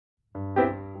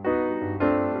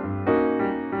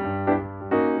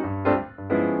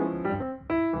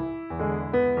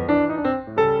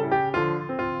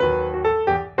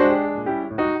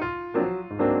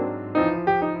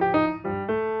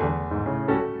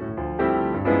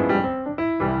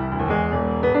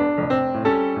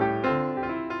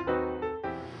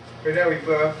yeah, we've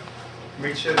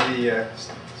made sure the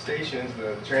stations,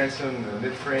 the transom, the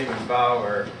mid-frame, and bow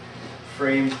are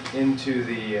framed into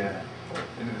the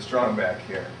strong back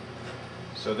here.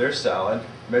 So they're solid.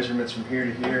 Measurements from here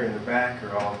to here in the back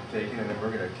are all taken, and then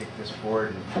we're going to kick this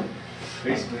board and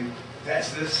basically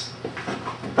attach this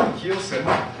keelson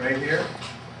right here,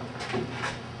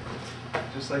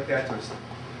 just like that to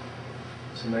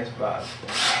it's a nice bob.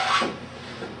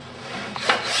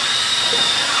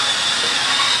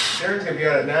 Aaron's going to be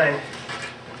out at 9.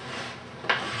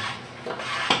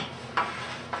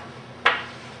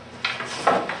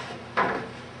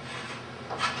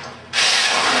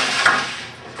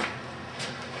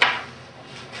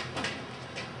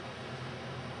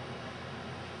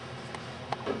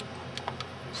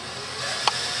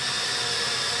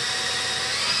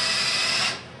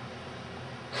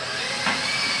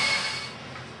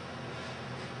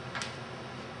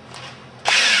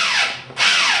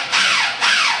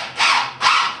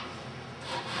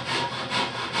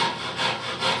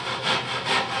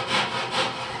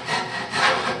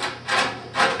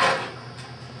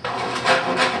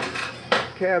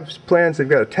 Cab's plans, they've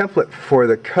got a template for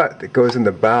the cut that goes in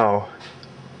the bow.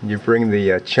 You bring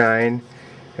the chine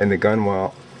and the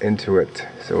gunwale into it.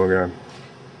 So we're going to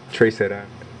trace that out.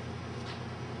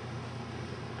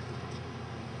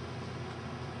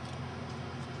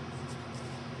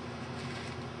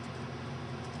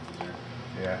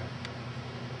 Yeah.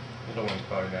 Little one's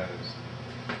probably not as...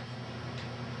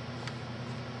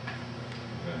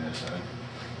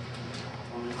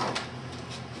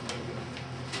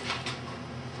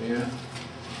 Yeah.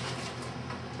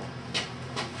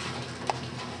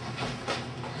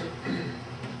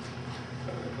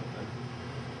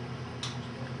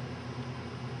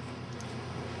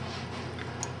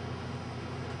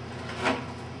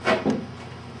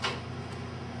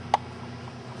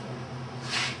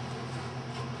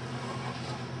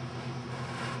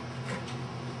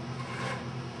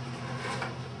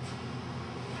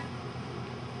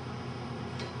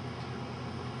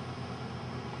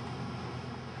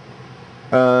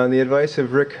 The advice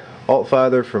of Rick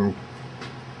Altfather from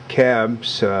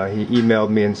Cabs, he emailed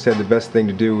me and said the best thing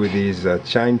to do with these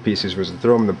chine pieces was to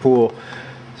throw them in the pool.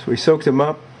 So we soaked them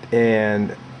up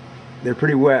and they're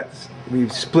pretty wet. We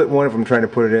split one of them trying to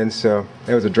put it in, so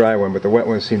that was a dry one, but the wet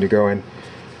ones seemed to go in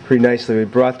pretty nicely. We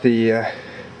brought the,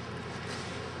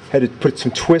 had to put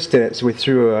some twist in it, so we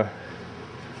threw a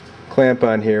clamp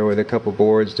on here with a couple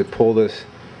boards to pull this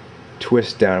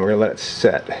twist down. We're going to let it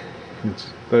set.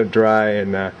 Let it dry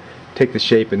and take the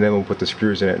shape, and then we'll put the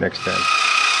screws in it next time.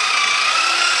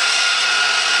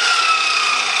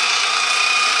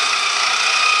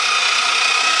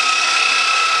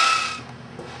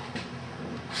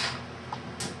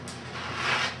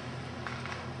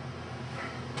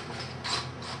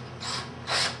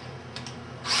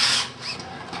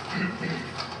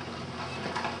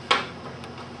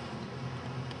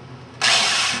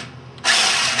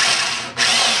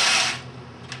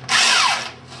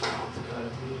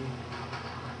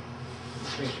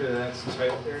 Make sure that's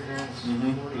tight there, Darren.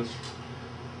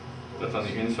 That's on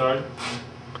the inside.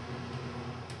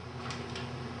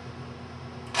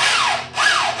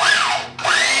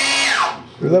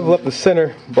 We level up the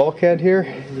center bulkhead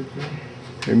here.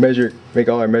 We make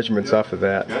all our measurements off of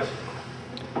that. Yes.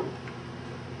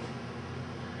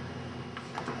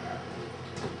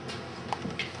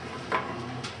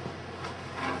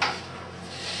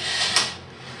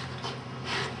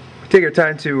 Take our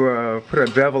time to put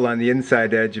a bevel on the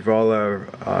inside edge of all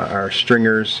our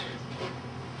stringers.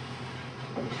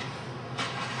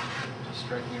 Just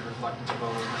striking a reflective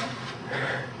bevel.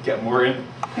 Get more in.